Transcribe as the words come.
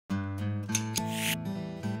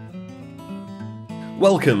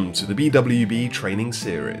Welcome to the BWB Training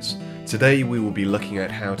Series. Today we will be looking at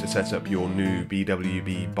how to set up your new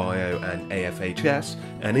BWB BIO and AFHS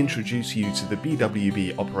and introduce you to the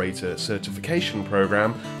BWB Operator Certification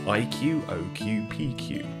Program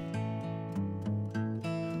IQ-OQ-PQ.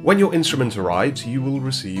 When your instrument arrives, you will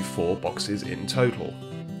receive 4 boxes in total.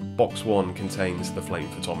 Box 1 contains the flame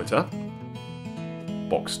photometer.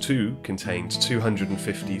 Box 2 contains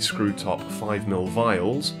 250 screw-top 5mm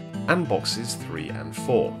vials, and boxes 3 and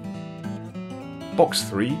 4. Box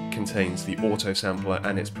 3 contains the auto sampler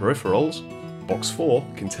and its peripherals. Box 4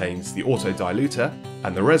 contains the auto diluter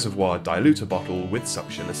and the reservoir diluter bottle with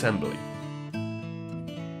suction assembly.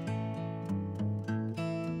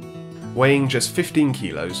 Weighing just 15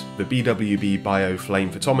 kilos, the BWB BIO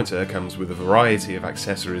flame photometer comes with a variety of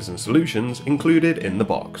accessories and solutions included in the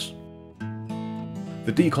box.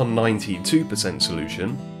 The Decon 90 2%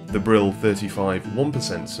 solution, the Brill 35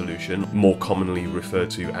 1% solution, more commonly referred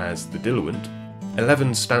to as the diluent,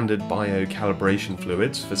 11 standard BIO calibration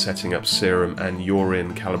fluids for setting up serum and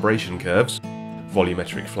urine calibration curves,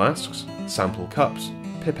 volumetric flasks, sample cups,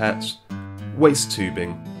 pipettes, waste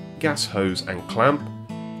tubing, gas hose and clamp,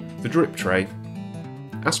 the drip tray,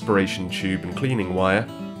 aspiration tube and cleaning wire,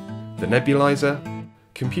 the nebulizer,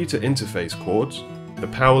 computer interface cords, the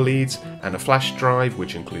power leads, and a flash drive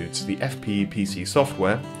which includes the FP-PC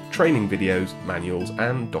software, training videos, manuals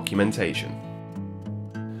and documentation.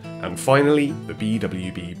 And finally, the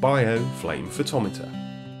BWB BIO flame photometer.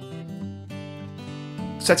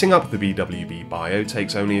 Setting up the BWB BIO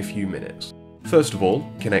takes only a few minutes. First of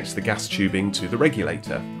all, connect the gas tubing to the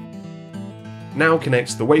regulator. Now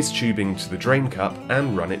connect the waste tubing to the drain cup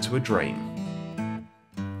and run it to a drain.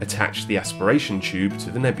 Attach the aspiration tube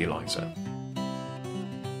to the nebulizer.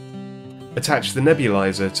 Attach the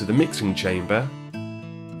nebulizer to the mixing chamber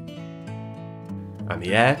and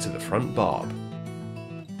the air to the front barb.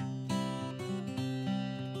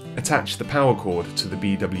 Attach the power cord to the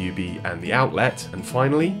BWB and the outlet, and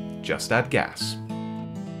finally, just add gas.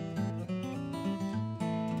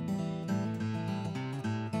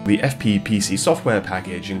 The FP-PC software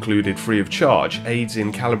package included free of charge aids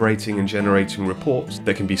in calibrating and generating reports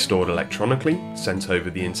that can be stored electronically, sent over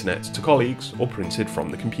the internet to colleagues, or printed from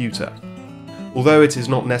the computer. Although it is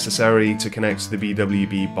not necessary to connect the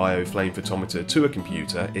BWB BIO flame photometer to a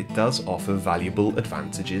computer, it does offer valuable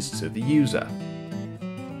advantages to the user.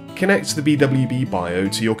 Connect the BWB BIO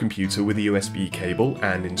to your computer with a USB cable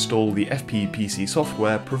and install the FP-PC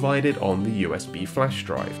software provided on the USB flash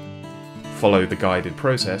drive. Follow the guided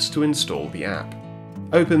process to install the app.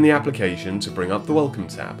 Open the application to bring up the Welcome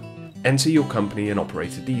tab. Enter your company and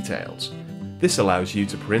operator details. This allows you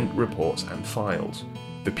to print reports and files.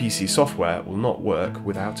 The PC software will not work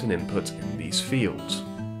without an input in these fields.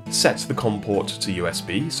 Set the COM port to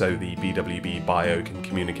USB so the BWB BIO can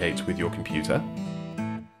communicate with your computer.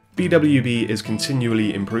 BWB is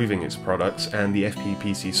continually improving its products, and the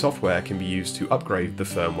FP-PC software can be used to upgrade the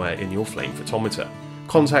firmware in your flame photometer.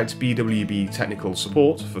 Contact BWB Technical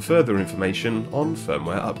Support for further information on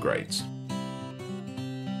firmware upgrades.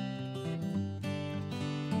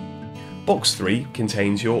 Box 3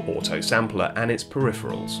 contains your auto sampler and its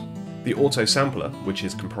peripherals. The auto sampler, which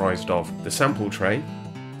is comprised of the sample tray,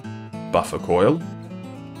 buffer coil,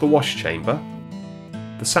 the wash chamber,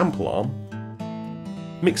 the sample arm,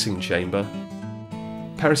 mixing chamber,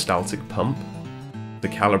 peristaltic pump, the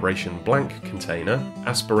calibration blank container,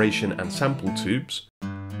 aspiration and sample tubes,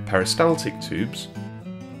 peristaltic tubes,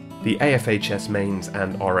 the AFHS mains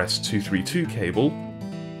and RS-232 cable,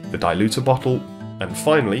 the diluter bottle, and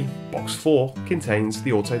finally, box 4 contains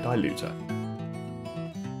the auto diluter.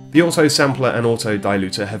 The auto sampler and auto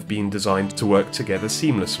diluter have been designed to work together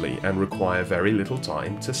seamlessly and require very little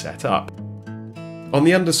time to set up. On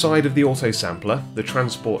the underside of the auto sampler, the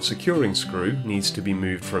transport securing screw needs to be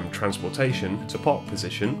moved from transportation to park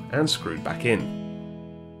position and screwed back in.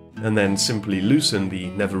 And then simply loosen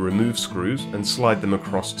the never remove screws and slide them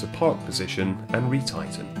across to park position and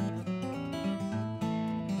retighten.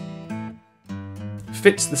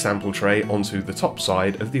 Fit the sample tray onto the top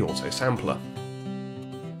side of the auto sampler.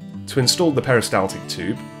 To install the peristaltic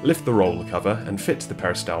tube, lift the roller cover and fit the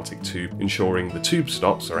peristaltic tube, ensuring the tube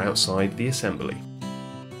stops are outside the assembly.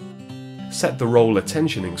 Set the roller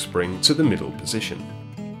tensioning spring to the middle position.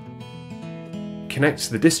 Connect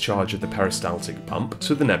the discharge of the peristaltic pump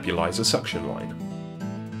to the nebulizer suction line.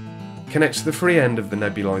 Connect the free end of the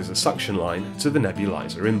nebulizer suction line to the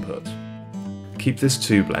nebulizer input. Keep this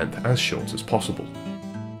tube length as short as possible.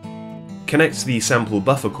 Connect the sample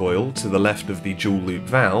buffer coil to the left of the dual loop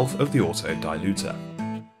valve of the auto diluter.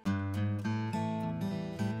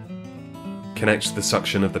 Connect the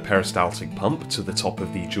suction of the peristaltic pump to the top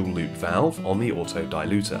of the dual loop valve on the auto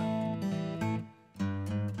diluter.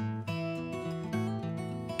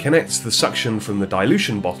 Connect the suction from the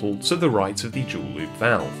dilution bottle to the right of the dual loop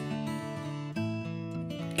valve.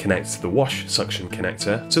 Connect the wash suction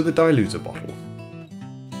connector to the diluter bottle.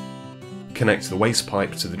 Connect the waste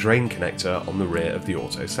pipe to the drain connector on the rear of the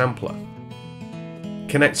auto sampler.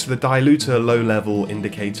 Connect the diluter low-level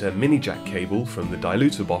indicator mini-jack cable from the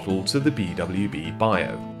diluter bottle to the BWB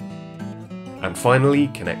BIO. And finally,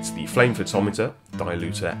 connect the flame photometer,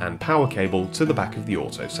 diluter and power cable to the back of the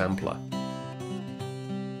auto sampler.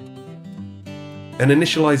 An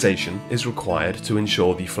initialization is required to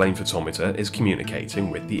ensure the flame photometer is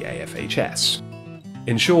communicating with the AFHS.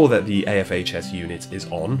 Ensure that the AFHS unit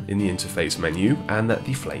is on in the interface menu and that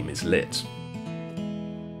the flame is lit.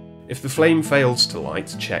 If the flame fails to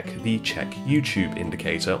light, check the Check YouTube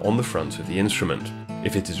indicator on the front of the instrument.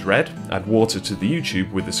 If it is red, add water to the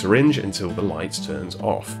U-tube with the syringe until the light turns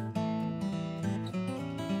off.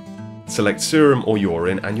 Select serum or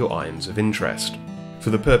urine and your ions of interest. For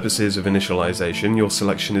the purposes of initialization, your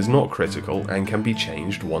selection is not critical and can be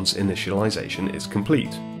changed once initialization is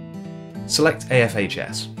complete. Select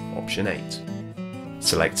AFHS, option 8.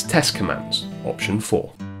 Select Test Commands, option 4.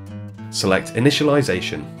 Select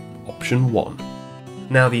Initialization, option 1.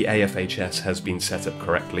 Now the AFHS has been set up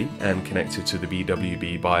correctly and connected to the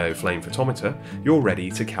BWB BIO flame photometer, you're ready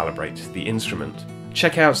to calibrate the instrument.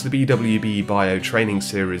 Check out the BWB BIO Training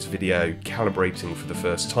Series video Calibrating for the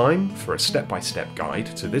First Time for a step-by-step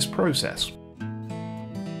guide to this process.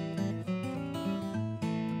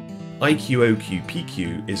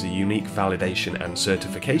 IQ-OQ-PQ is a unique validation and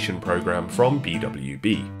certification program from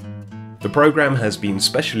BWB. The program has been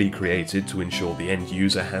specially created to ensure the end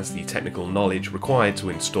user has the technical knowledge required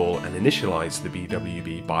to install and initialize the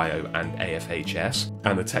BWB BIO and AFHS,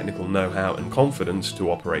 and the technical know-how and confidence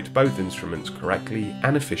to operate both instruments correctly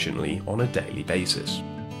and efficiently on a daily basis.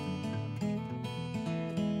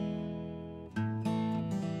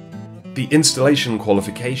 The installation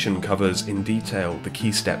qualification covers in detail the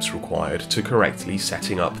key steps required to correctly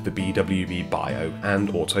setting up the BWB BIO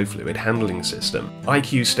and auto fluid handling system.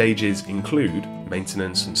 IQ stages include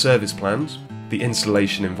maintenance and service plans, the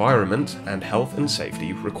installation environment, and health and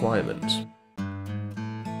safety requirements.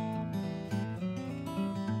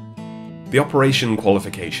 The operation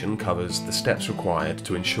qualification covers the steps required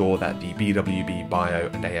to ensure that the BWB BIO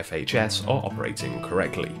and AFHS are operating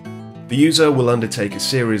correctly. The user will undertake a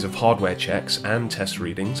series of hardware checks and test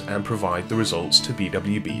readings and provide the results to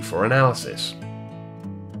BWB for analysis.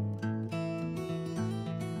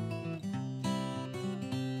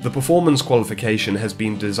 The performance qualification has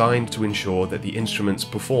been designed to ensure that the instruments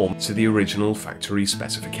perform to the original factory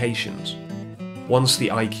specifications. Once the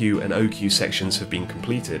IQ and OQ sections have been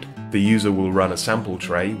completed, the user will run a sample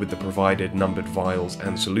tray with the provided numbered vials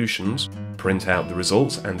and solutions, print out the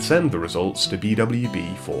results and send the results to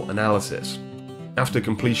BWB for analysis. After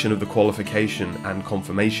completion of the qualification and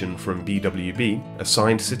confirmation from BWB, a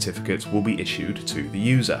signed certificate will be issued to the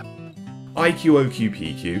user.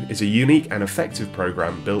 IQ-OQ-PQ is a unique and effective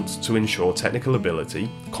program built to ensure technical ability,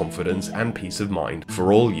 confidence and peace of mind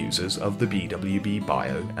for all users of the BWB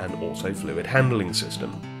BIO and auto fluid handling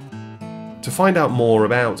system. To find out more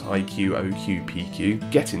about IQ-OQ-PQ,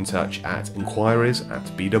 get in touch at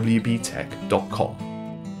inquiries@bwbtech.com.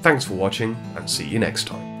 Thanks for watching and see you next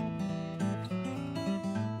time.